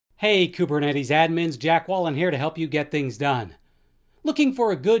Hey Kubernetes admins, Jack Wallen here to help you get things done. Looking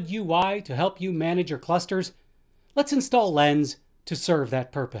for a good UI to help you manage your clusters? Let's install Lens to serve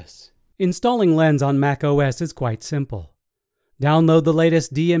that purpose. Installing Lens on Mac OS is quite simple. Download the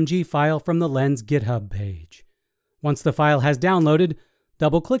latest DMG file from the Lens GitHub page. Once the file has downloaded,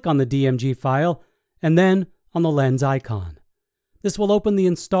 double-click on the DMG file and then on the Lens icon. This will open the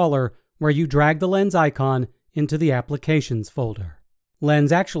installer where you drag the Lens icon into the Applications folder.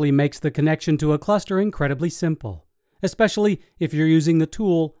 Lens actually makes the connection to a cluster incredibly simple, especially if you're using the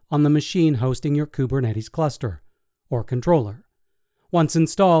tool on the machine hosting your Kubernetes cluster or controller. Once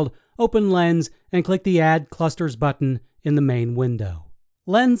installed, open Lens and click the Add Clusters button in the main window.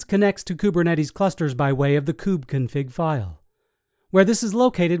 Lens connects to Kubernetes clusters by way of the kubeconfig file. Where this is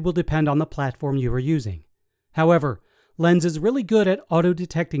located will depend on the platform you are using. However, Lens is really good at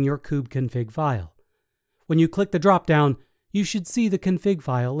auto-detecting your kubeconfig file. When you click the drop-down, you should see the config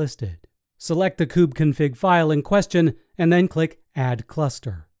file listed. Select the kubeconfig file in question and then click Add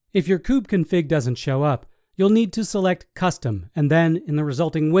Cluster. If your kubeconfig doesn't show up, you'll need to select Custom and then, in the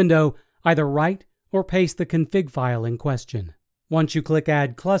resulting window, either write or paste the config file in question. Once you click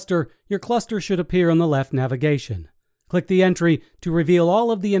Add Cluster, your cluster should appear on the left navigation. Click the entry to reveal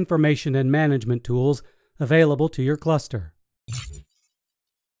all of the information and management tools available to your cluster.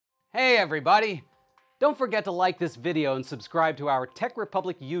 Hey everybody! Don't forget to like this video and subscribe to our Tech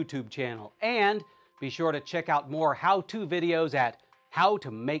Republic YouTube channel. And be sure to check out more how-to videos at How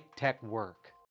to Make Tech Work.